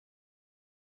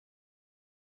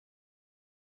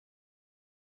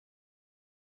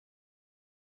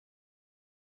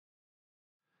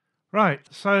Right,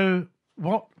 so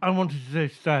what I wanted to do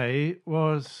today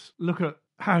was look at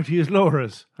how to use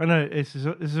Loras. I know this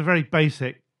is a very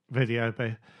basic video,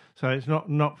 so it's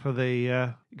not for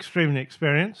the extremely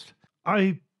experienced.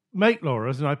 I make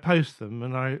Loras and I post them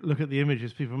and I look at the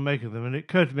images people make of them, and it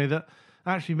occurred to me that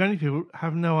actually many people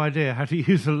have no idea how to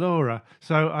use a Lora.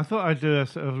 So I thought I'd do a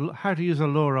sort of how to use a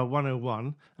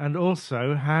Lora101, and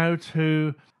also how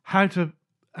to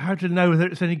know whether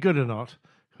it's any good or not,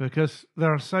 because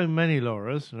there are so many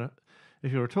Loras.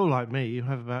 If you're at all like me, you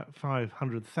have about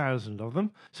 500,000 of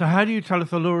them. So how do you tell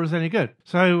if the Lora is any good?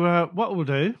 So what we'll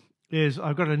do is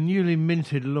I've got a newly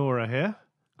minted Lora here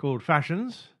called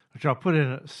Fashions, which I'll put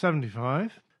in at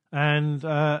 75. And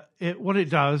what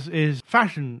it does is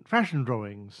fashion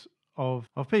drawings of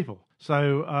people.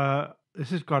 So this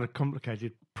has got a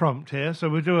complicated prompt here. So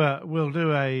we'll do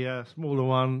a smaller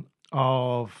one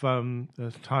of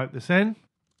let's type this in.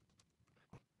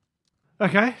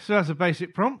 Okay, so that's a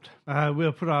basic prompt.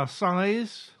 We'll put our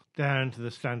size down to the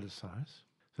standard size.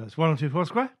 So that's 124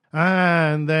 square.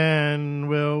 And then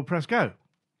we'll press go.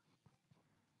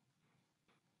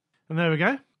 And there we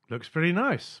go. Looks pretty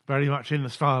nice. Very much in the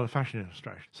style of fashion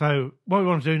illustration. So what we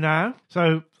want to do now,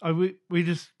 we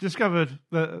just discovered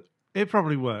that it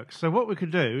probably works. So what we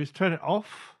could do is turn it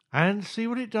off and see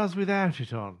what it does without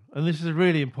it on. And this is a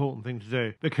really important thing to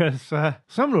do, because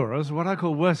some Loras are what I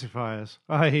call worsifiers,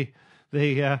 i.e.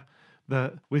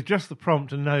 with just the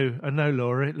prompt and no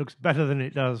Lora, it looks better than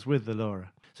it does with the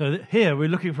Lora. So here we're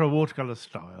looking for a watercolor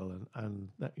style, and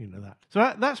that, that.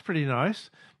 So that's pretty nice,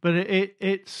 but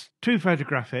it's too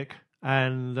photographic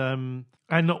and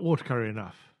not watercolor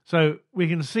enough. So we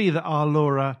can see that our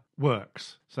Lora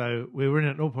works. So we were in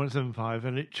at 0.75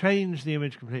 and it changed the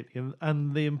image completely.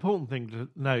 And the important thing to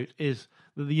note is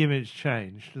that the image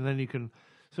changed, and then you can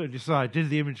sort of decide, did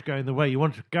the image go in the way you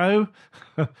want it to go,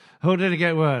 or did it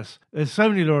get worse? There's so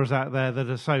many Loras out there that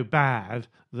are so bad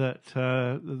that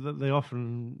they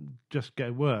often just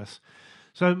get worse.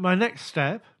 So my next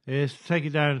step is to take it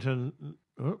down to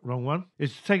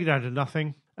is to take it down to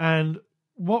nothing. And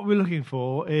what we're looking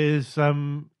for is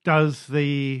how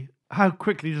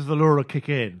quickly does the Lora kick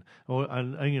in,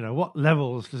 and what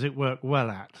levels does it work well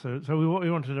at? So what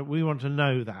we want to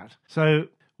know that. So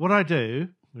what I do.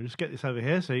 We'll just get this over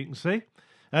here so you can see.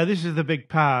 This is the big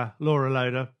power Lora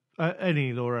loader.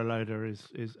 Any Lora loader is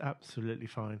absolutely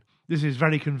fine. This is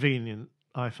very convenient,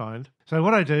 I find. So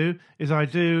what I do is I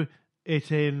do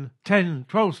it in 10,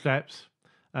 12 steps,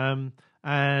 and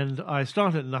I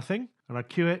start at nothing, and I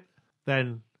cue it,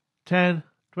 then 10,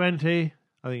 20,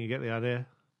 I think you get the idea,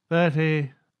 30,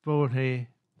 40,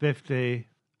 50,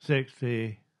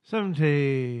 60,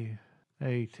 70,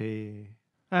 80...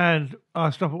 And I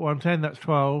stop at 110. That's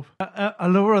 12. A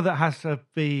Lora that has to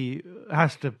be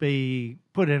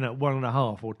put in at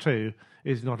 1.5 or 2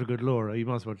 is not a good Lora. You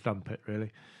might as well dump it, really,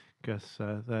 because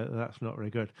that's not very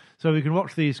good. So we can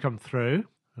watch these come through,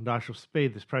 and I shall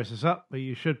speed this process up, but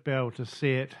you should be able to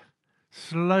see it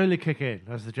slowly kick in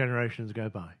as the generations go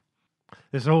by.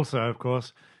 This also, of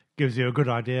course, gives you a good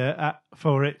idea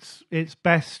for its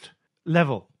best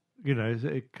level.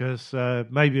 Because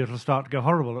maybe it'll start to go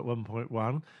horrible at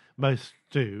 1.1. Most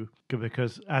do,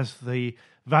 because as the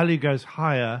value goes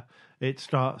higher, it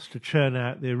starts to churn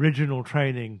out the original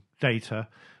training data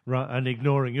and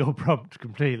ignoring your prompt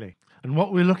completely. And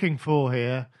what we're looking for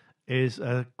here is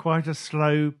quite a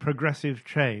slow, progressive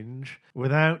change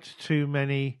without too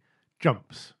many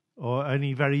jumps or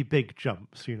any very big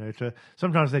jumps.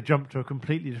 Sometimes they jump to a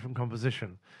completely different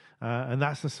composition. And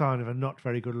that's the sign of a not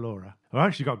very good Lora. Well,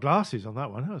 she got glasses on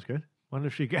that one. That was good. Wonder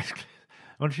if she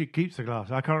keeps the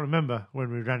glasses. I can't remember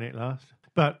when we ran it last.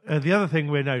 But the other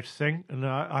thing we're noticing, and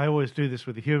I always do this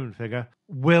with the human figure,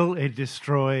 will it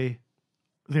destroy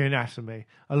the anatomy?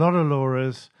 A lot of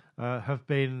Loras have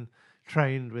been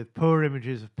trained with poor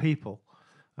images of people,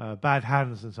 bad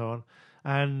hands and so on,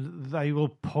 and they will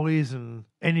poison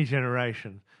any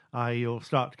generation. You'll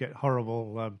start to get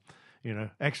horrible...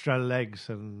 extra legs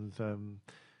and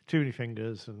too many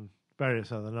fingers and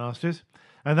various other nasties,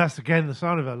 and that's again the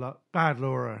sign of a bad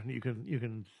Lora. You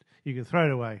can throw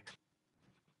it away.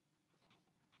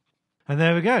 And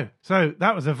there we go. So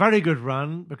that was a very good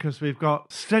run, because we've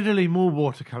got steadily more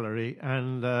watercolory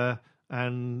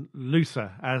and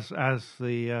looser as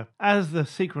the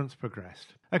sequence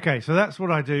progressed. Okay, so that's what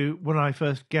I do when I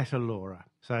first get a Lora.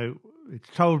 So it's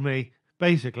told me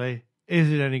basically, is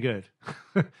it any good?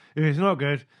 If it's not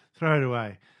good, throw it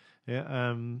away.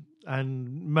 Yeah,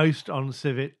 and most on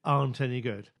Civet aren't any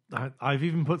good. I've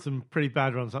even put some pretty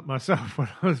bad ones up myself when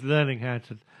I was learning how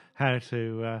to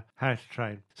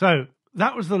train. So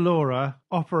that was the Lora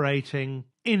operating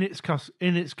in its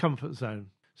comfort zone.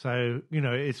 So,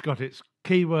 it's got its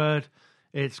keyword,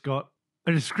 it's got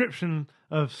a description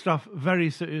of stuff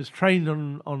it's trained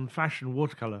on fashion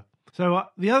watercolor. So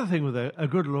the other thing with a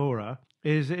good Lora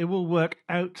is it will work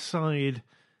outside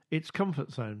its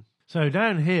comfort zone. So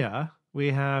down here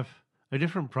we have a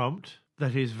different prompt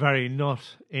that is very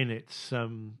not in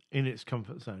its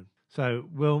comfort zone. So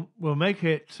we'll make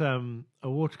it a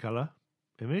watercolor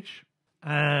image,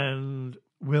 and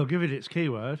we'll give it its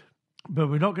keyword, but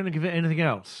we're not going to give it anything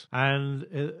else. And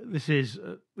this is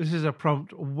a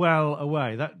prompt well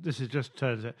away. This is just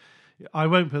turns it. I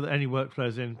won't put any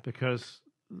workflows in because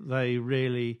they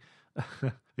really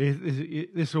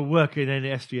this will work in any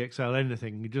SDXL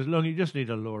anything. You just need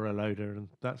a Lora loader, and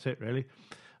that's it really.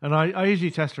 And I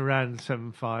usually test around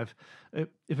 7.5.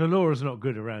 If a Lora's not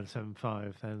good around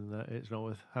 7.5, then it's not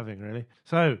worth having really.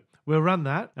 So we'll run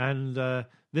that, and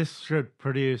this should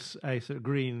produce a sort of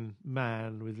green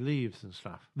man with leaves and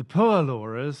stuff. The poor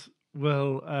Loras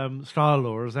style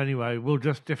Loras anyway, will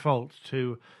just default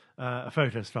to a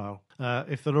photo style.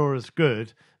 If the Lora's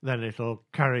good, then it'll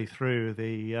carry through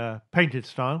the painted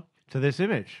style to this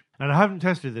image. And I haven't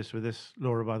tested this with this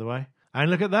Lora, by the way. And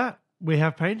look at that, we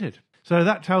have painted. So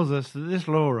that tells us that this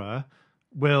Lora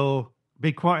will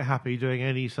be quite happy doing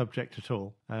any subject at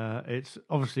all. It's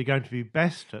obviously going to be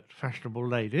best at fashionable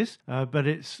ladies, but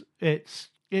it's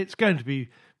going to be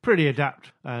pretty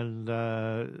adept. And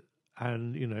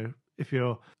if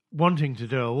you're wanting to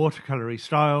do a watercolory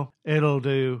style, it'll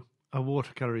do a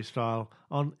watercolory style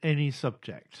on any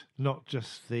subject, not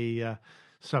just the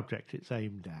subject it's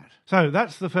aimed at. So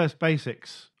that's the first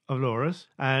basics of Loras,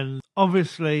 and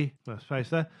obviously, let's face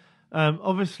there.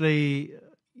 Obviously,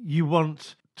 you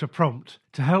want to prompt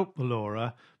to help the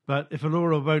Lora, but if a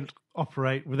Lora won't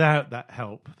operate without that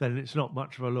help, then it's not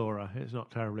much of a Lora. It's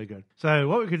not terribly good. So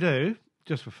what we could do,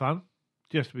 just for fun,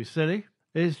 just to be silly,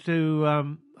 is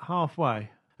to halfway.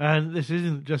 And this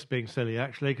isn't just being silly,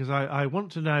 actually, because I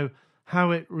want to know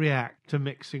how it reacts to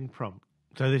mixing prompt.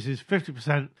 So this is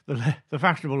 50% the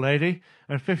fashionable lady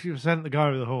and 50% the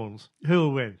guy with the horns. Who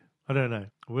will win? I don't know.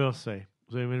 We'll see.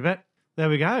 Zoom in a bit. There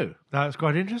we go. That's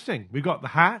quite interesting. We've got the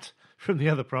hat from the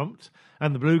other prompt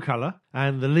and the blue colour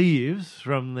and the leaves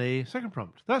from the second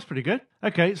prompt. That's pretty good.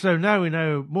 Okay, so now we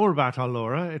know more about our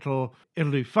Lora. It'll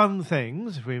do fun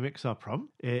things if we mix our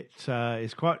prompt. It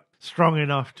is quite strong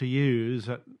enough to use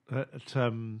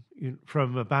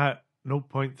from about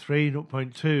 0.3,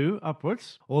 0.2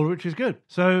 upwards, all of which is good.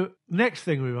 So next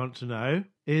thing we want to know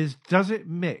is, does it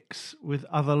mix with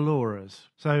other Loras?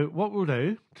 So what we'll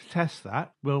do to test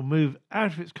that, we'll move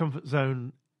out of its comfort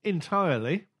zone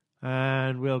entirely,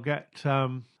 and we'll get,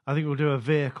 I think we'll do a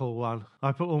vehicle one.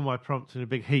 I put all my prompts in a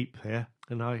big heap here,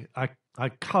 and I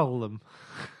cull them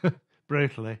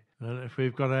brutally. And if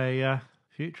we've got a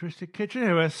futuristic kitchen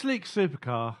here, a sleek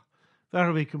supercar,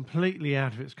 that'll be completely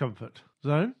out of its comfort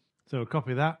zone. So we'll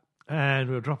copy that and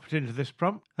we'll drop it into this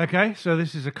prompt. Okay, so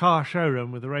this is a car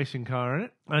showroom with a racing car in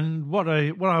it. And what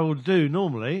I will do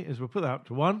normally is we'll put that up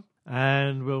to 1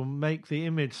 and we'll make the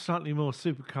image slightly more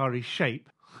supercar-y shape,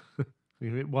 a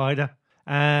bit wider.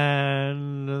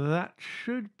 And that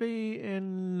should be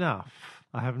enough.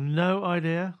 I have no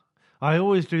idea. I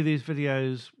always do these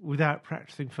videos without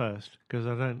practicing first because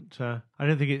I don't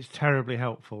think it's terribly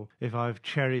helpful if I've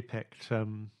cherry-picked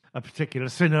a particular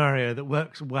scenario that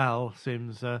works well.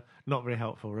 Seems not very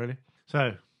helpful, really.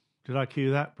 So, did I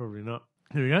cue that? Probably not.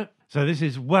 Here we go. So this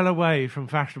is well away from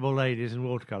fashionable ladies in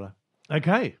watercolour.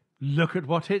 Okay, look at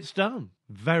what it's done.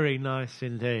 Very nice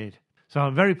indeed. So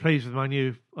I'm very pleased with my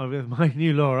new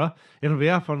Lora. It'll be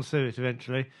up on Summit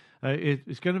eventually.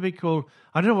 It's going to be called,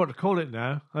 I don't know what to call it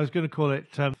now. I was going to call it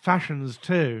Fashions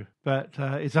 2, but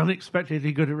it's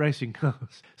unexpectedly good at racing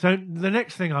cars. So the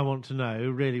next thing I want to know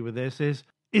really with this is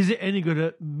it any good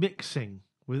at mixing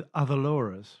with other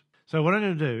Loras? So what I'm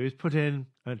going to do is put in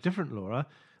a different Lora,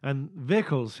 and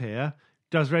vehicles here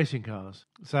does racing cars,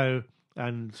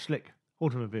 and slick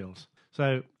automobiles.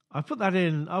 So I put that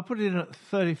in, I'll put it in at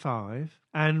 35,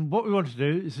 and what we want to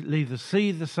do is leave the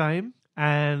C the same,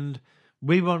 and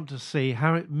we want to see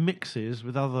how it mixes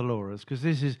with other Loras, because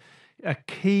this is a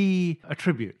key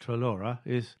attribute to a Lora,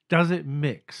 is does it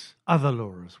mix other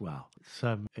Loras well?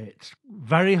 It's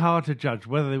very hard to judge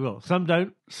whether they will. Some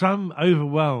don't. Some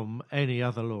overwhelm any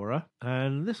other Lora,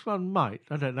 and this one might.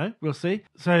 I don't know. We'll see.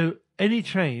 So any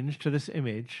change to this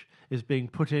image is being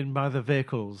put in by the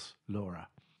vehicles Lora.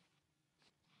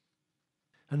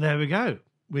 And there we go.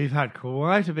 We've had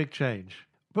quite a big change.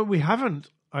 But we haven't,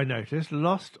 I noticed,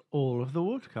 lost all of the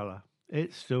watercolour.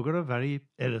 It's still got a very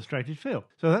illustrated feel.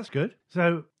 So that's good.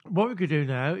 So what we could do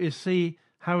now is see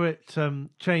how it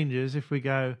changes if we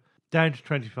go down to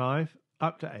 25,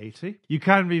 up to 80. You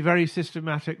can be very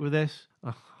systematic with this.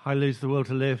 I lose the will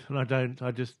to live, and I don't.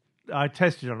 I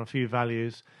tested on a few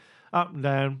values, up and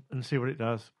down, and see what it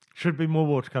does. Should be more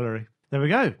watercolory. There we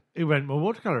go. It went more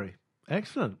watercolory.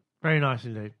 Excellent. Very nice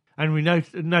indeed. And we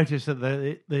noticed that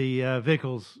the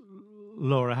vehicle's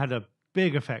Lora had a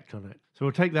big effect on it. So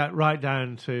we'll take that right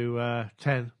down to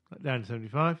 10, down to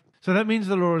 75. So that means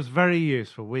the Lora is very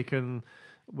useful. We can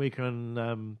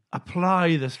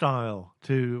apply the style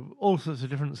to all sorts of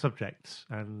different subjects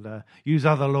and use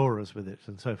other Loras with it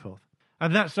and so forth.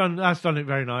 And that's done it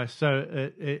very nice. So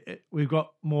we've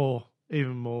got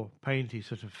even more painty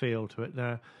sort of feel to it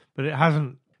now, but it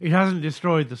hasn't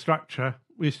destroyed the structure.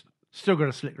 We've still got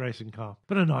a slick racing car,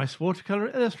 but a nice watercolour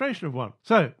illustration of one.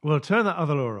 So we'll turn that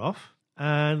other Lora off.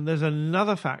 And there's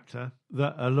another factor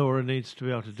that a Lora needs to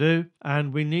be able to do,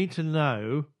 and we need to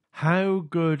know how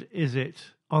good is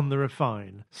it on the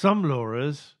refine. Some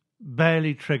Loras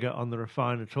barely trigger on the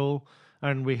refine at all,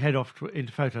 and we head off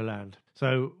into Photoland.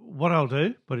 So what I'll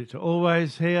do, put it to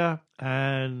always here,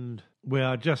 and we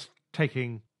are just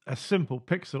taking a simple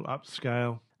pixel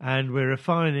upscale, and we're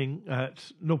refining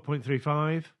at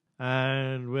 0.35,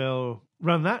 and we'll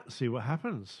run that, see what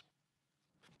happens.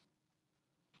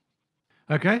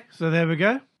 Okay, so there we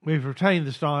go. We've retained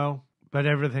the style, but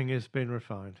everything has been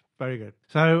refined. Very good.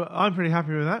 So I'm pretty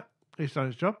happy with that. It's done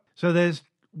its job. So there's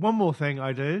one more thing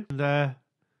I do, and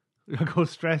called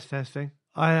stress testing.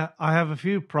 I have a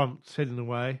few prompts hidden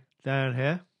away down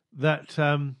here that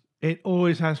it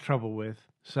always has trouble with.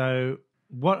 So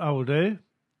what I will do,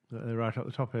 right up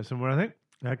the top here somewhere, I think.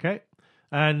 Okay,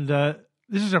 and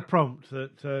this is a prompt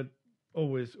that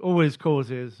always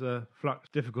causes flux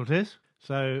difficulties.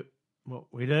 So what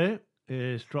we do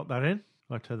is drop that in.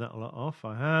 I turn that a lot off.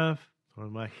 I have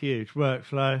on my huge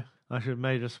workflow. I should have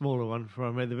made a smaller one before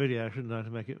I made the video, shouldn't I,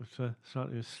 to make it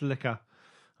slightly slicker.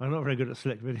 I'm not very good at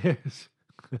slick videos.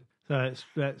 So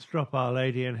let's drop Our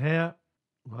Lady in here.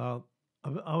 Well,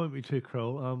 I won't be too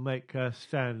cruel. I'll make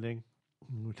standing.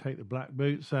 We'll take the black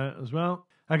boots out as well.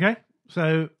 Okay,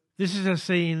 so this is a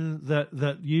scene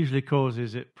that usually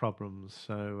causes it problems.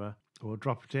 So we'll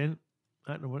drop it in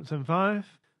at 0.75.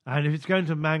 And if it's going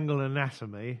to mangle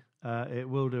anatomy, it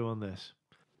will do on this.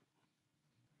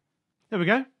 There we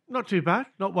go. Not too bad.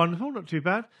 Not wonderful. Not too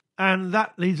bad. And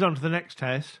that leads on to the next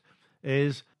test,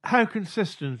 is how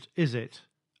consistent is it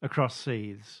across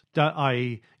seeds?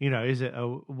 I.e., is it a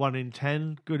 1 in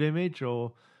 10 good image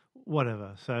or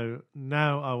whatever? So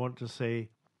now I want to see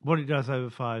what it does over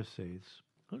 5 seeds.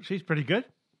 Well, she's pretty good.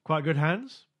 Quite good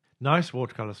hands. Nice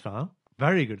watercolour style.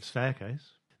 Very good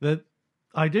staircase.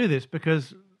 I do this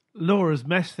because Loras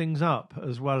mess things up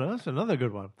as well as another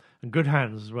good one, and good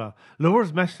hands as well.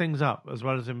 Loras mess things up as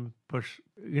well as him push.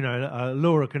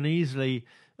 Lora can easily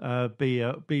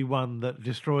be one that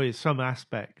destroys some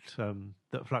aspect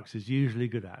that Flux is usually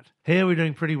good at. Here we're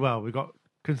doing pretty well. We've got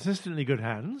consistently good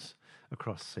hands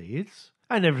across seeds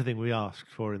and everything we asked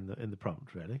for in the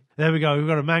prompt. Really, there we go. We've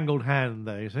got a mangled hand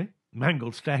there. You see,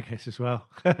 mangled staircase as well.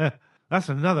 That's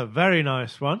another very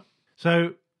nice one.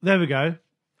 So there we go.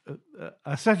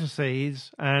 A set of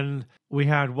seeds, and we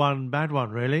had one bad one,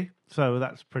 really. So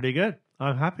that's pretty good.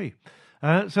 I'm happy.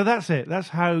 So that's it. That's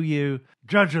how you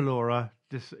judge a Lora.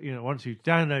 Once you've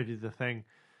downloaded the thing,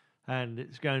 and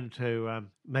it's going to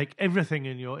make everything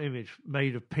in your image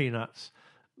made of peanuts.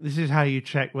 This is how you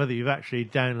check whether you've actually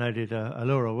downloaded a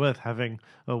Lora worth having,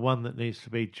 or one that needs to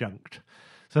be junked.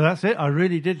 So that's it. I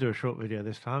really did do a short video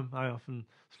this time. I often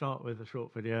start with a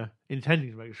short video,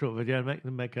 intending to make a short video,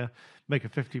 and make a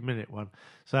 50-minute one.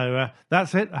 So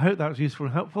that's it. I hope that was useful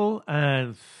and helpful,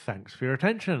 and thanks for your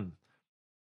attention.